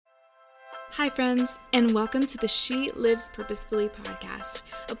Hi, friends, and welcome to the She Lives Purposefully podcast,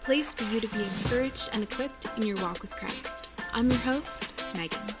 a place for you to be encouraged and equipped in your walk with Christ. I'm your host,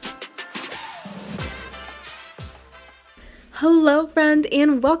 Megan. Hello, friend,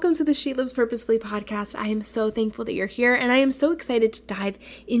 and welcome to the She Lives Purposefully podcast. I am so thankful that you're here, and I am so excited to dive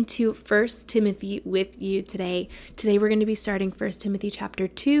into 1 Timothy with you today. Today, we're going to be starting 1 Timothy chapter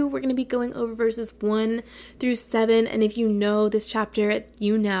 2. We're going to be going over verses 1 through 7, and if you know this chapter,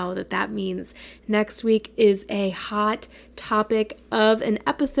 you know that means next week is a hot topic of an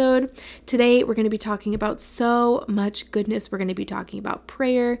episode. Today, we're going to be talking about so much goodness. We're going to be talking about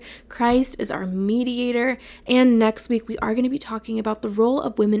prayer. Christ is our mediator, and next week, we are going to be talking about the role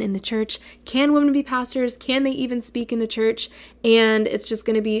of women in the church. Can women be pastors? Can they even speak in the church? And it's just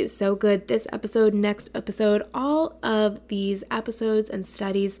going to be so good. This episode, next episode, all of these episodes and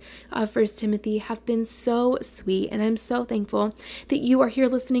studies of 1 Timothy have been so sweet, and I'm so thankful that you are here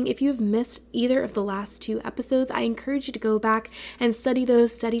listening. If you have missed either of the last two episodes, I encourage you to go back and study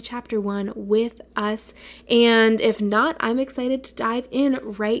those, study chapter 1 with us. And if not, I'm excited to dive in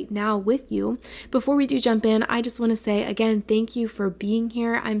right now with you. Before we do jump in, I just want to say again, thank you for being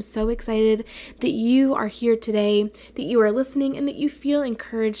here. I'm so excited that you are here today, that you are listening, and that you feel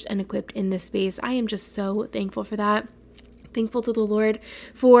encouraged and equipped in this space. I am just so thankful for that. Thankful to the Lord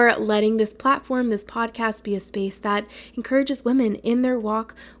for letting this platform, this podcast, be a space that encourages women in their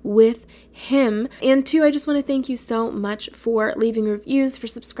walk with Him. And two, I just want to thank you so much for leaving reviews, for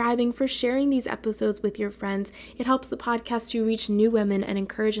subscribing, for sharing these episodes with your friends. It helps the podcast to reach new women and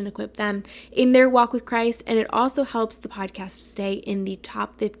encourage and equip them in their walk with Christ. And it also helps the podcast stay in the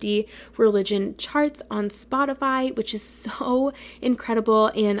top 50 religion charts on Spotify, which is so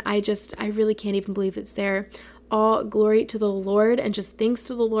incredible. And I really can't even believe it's there. All glory to the Lord, and just thanks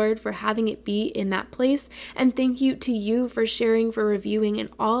to the Lord for having it be in that place. And thank you to you for sharing, for reviewing, and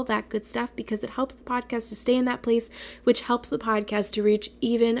all that good stuff, because it helps the podcast to stay in that place, which helps the podcast to reach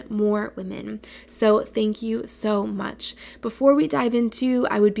even more women. So thank you so much. Before we dive into,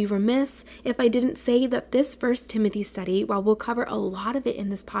 I would be remiss if I didn't say that this 1 Timothy study, while we'll cover a lot of it in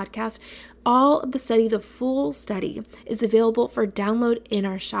this podcast, all of the study, the full study, is available for download in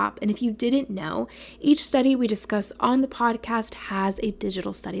our shop. And if you didn't know, each study we discuss on the podcast has a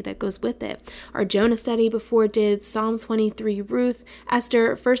digital study that goes with it. Our Jonah study before did, Psalm 23, Ruth,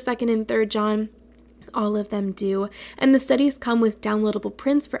 Esther, 1st, 2nd, and 3rd John. All of them do. And the studies come with downloadable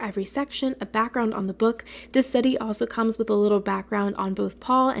prints for every section, a background on the book. This study also comes with a little background on both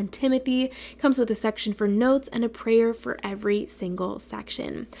Paul and Timothy, comes with a section for notes and a prayer for every single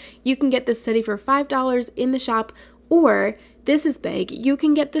section. You can get this study for $5 in the shop, or this is big, you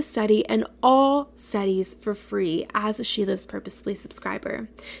can get this study and all studies for free as a She Lives Purposefully subscriber.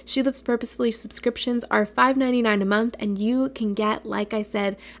 She Lives Purposefully subscriptions are $5.99 a month, and you can get, like I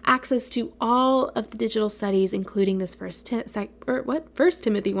said, access to all of the digital studies, including this First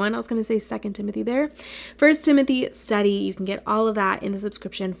Timothy one. I was going to say 2 Timothy there. 1 Timothy study, you can get all of that in the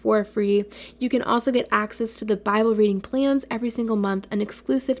subscription for free. You can also get access to the Bible reading plans every single month, an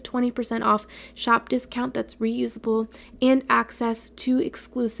exclusive 20% off shop discount that's reusable, and access to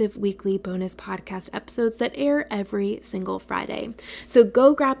exclusive weekly bonus podcast episodes that air every single Friday. So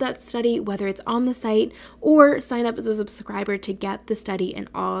go grab that study, whether it's on the site, or sign up as a subscriber to get the study and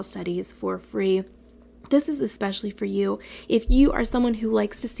all studies for free. This is especially for you if you are someone who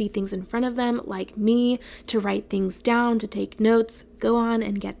likes to see things in front of them, like me, to write things down, to take notes. Go on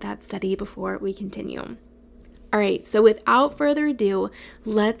and get that study before we continue. All right, so without further ado,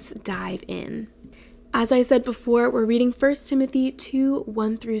 let's dive in. As I said before, we're reading 1 Timothy 2,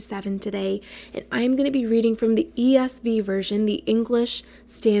 1 through 7 today, and I'm going to be reading from the ESV version, the English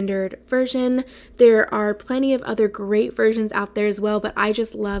Standard Version. There are plenty of other great versions out there as well, but I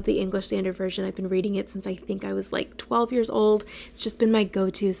just love the English Standard Version. I've been reading it since I think I was like 12 years old. It's just been my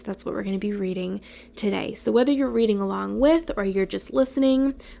go-to, so that's what we're going to be reading today. So whether you're reading along with or you're just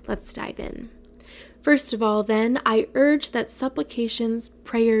listening, let's dive in. First of all, then, I urge that supplications,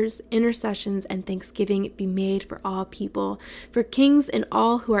 prayers, intercessions, and thanksgiving be made for all people, for kings and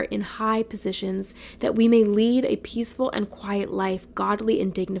all who are in high positions, that we may lead a peaceful and quiet life, godly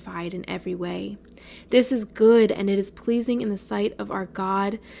and dignified in every way. This is good, and it is pleasing in the sight of our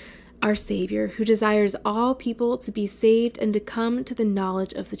God, our Savior, who desires all people to be saved and to come to the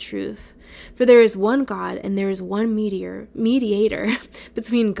knowledge of the truth. For there is one God, and there is one mediator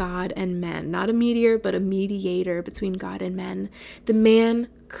between God and men. Not a meteor, but a mediator between God and men. The man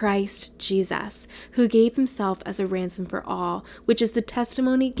Christ Jesus, who gave himself as a ransom for all, which is the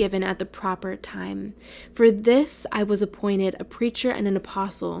testimony given at the proper time. For this I was appointed a preacher and an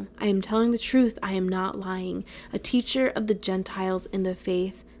apostle. I am telling the truth, I am not lying, a teacher of the Gentiles in the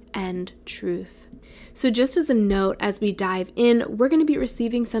faith, and truth. So just as a note, as we dive in, we're going to be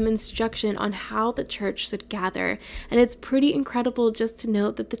receiving some instruction on how the church should gather. And it's pretty incredible just to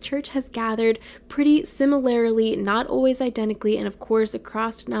note that the church has gathered pretty similarly, not always identically, and of course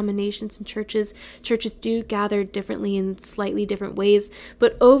across denominations and churches do gather differently in slightly different ways.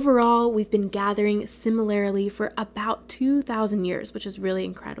 But overall, we've been gathering similarly for about 2,000 years, which is really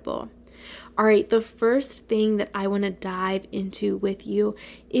incredible. All right, the first thing that I want to dive into with you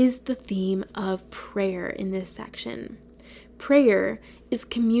is the theme of prayer in this section. Prayer is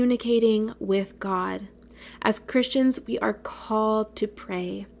communicating with God. As Christians, we are called to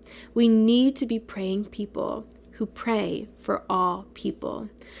pray. We need to be praying people who pray for all people.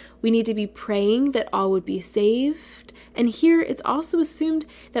 We need to be praying that all would be saved. And here it's also assumed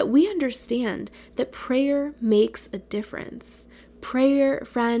that we understand that prayer makes a difference. Prayer,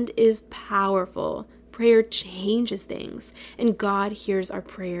 friend, is powerful. Prayer changes things, and God hears our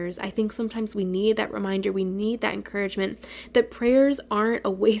prayers. I think sometimes we need that reminder, we need that encouragement that prayers aren't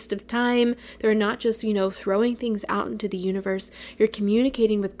a waste of time. They're not just, throwing things out into the universe. You're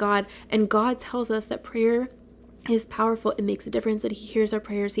communicating with God, and God tells us that prayer is powerful. It makes a difference, that He hears our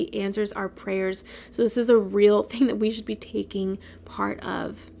prayers, He answers our prayers. So this is a real thing that we should be taking part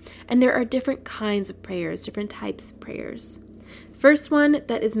of. And there are different kinds of prayers, different types of prayers. First one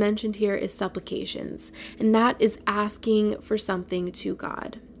that is mentioned here is supplications, and that is asking for something to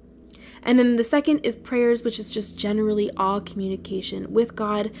God. And then the second is prayers, which is just generally all communication with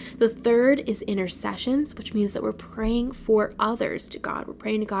God. The third is intercessions, which means that we're praying for others to God. We're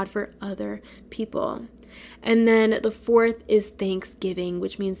praying to God for other people. And then the fourth is thanksgiving,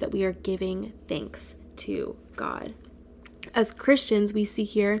 which means that we are giving thanks to God. As Christians, we see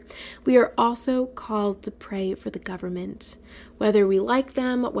here, we are also called to pray for the government. Whether we like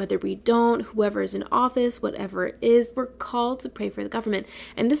them, whether we don't, whoever is in office, whatever it is, we're called to pray for the government.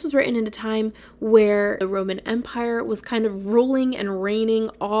 And this was written in a time where the Roman Empire was kind of ruling and reigning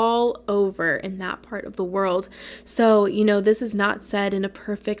all over in that part of the world. So, this is not said in a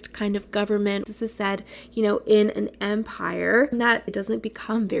perfect kind of government. This is said, in an empire that doesn't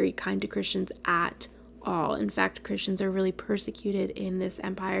become very kind to Christians at all. In fact, Christians are really persecuted in this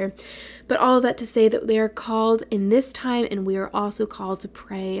empire. But all of that to say that they are called in this time, and we are also called to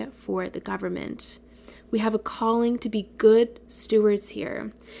pray for the government. We have a calling to be good stewards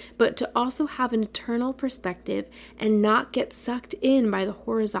here, but to also have an eternal perspective and not get sucked in by the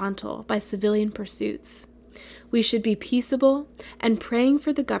horizontal, by civilian pursuits. We should be peaceable and praying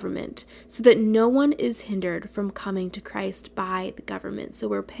for the government so that no one is hindered from coming to Christ by the government. So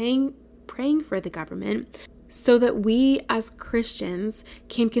we're praying for the government so that we as Christians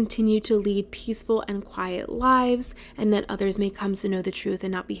can continue to lead peaceful and quiet lives, and that others may come to know the truth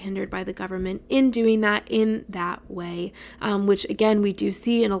and not be hindered by the government in doing that in that way, which again we do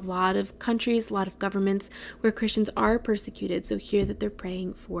see in a lot of countries, a lot of governments where Christians are persecuted. So here that they're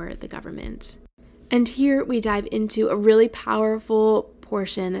praying for the government. And here we dive into a really powerful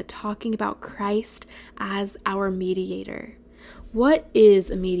portion talking about Christ as our mediator. What is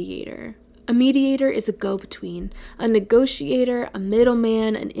a mediator? A mediator is a go-between, a negotiator, a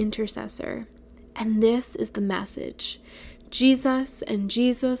middleman, an intercessor. And this is the message. Jesus and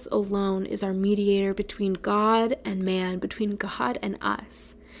Jesus alone is our mediator between God and man, between God and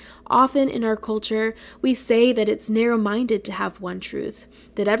us. Often in our culture, we say that it's narrow-minded to have one truth,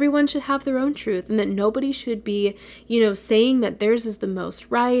 that everyone should have their own truth, and that nobody should be, saying that theirs is the most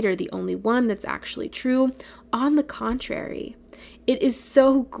right or the only one that's actually true. On the contrary, it is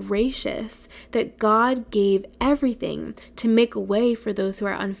so gracious that God gave everything to make a way for those who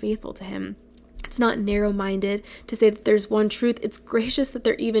are unfaithful to Him. It's not narrow-minded to say that there's one truth. It's gracious that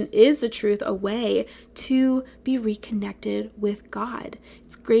there even is a truth, a way to be reconnected with God.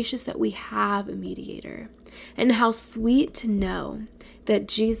 It's gracious that we have a mediator. And how sweet to know that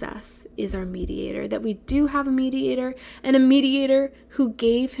Jesus is our mediator, that we do have a mediator, and a mediator who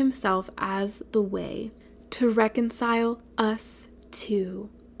gave Himself as the way to reconcile us to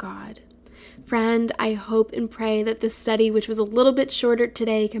God. Friend, I hope and pray that this study, which was a little bit shorter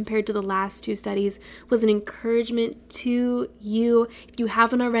today compared to the last two studies, was an encouragement to you. If you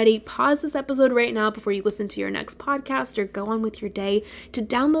haven't already, pause this episode right now before you listen to your next podcast or go on with your day to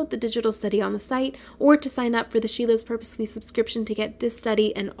download the digital study on the site or to sign up for the She Lives Purposefully subscription to get this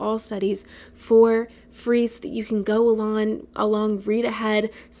study and all studies for free so that you can go along, read ahead,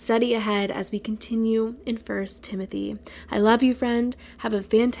 study ahead as we continue in 1 Timothy. I love you, friend. Have a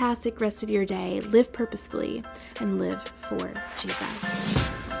fantastic rest of your day. Live purposefully and live for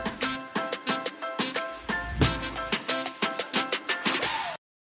Jesus.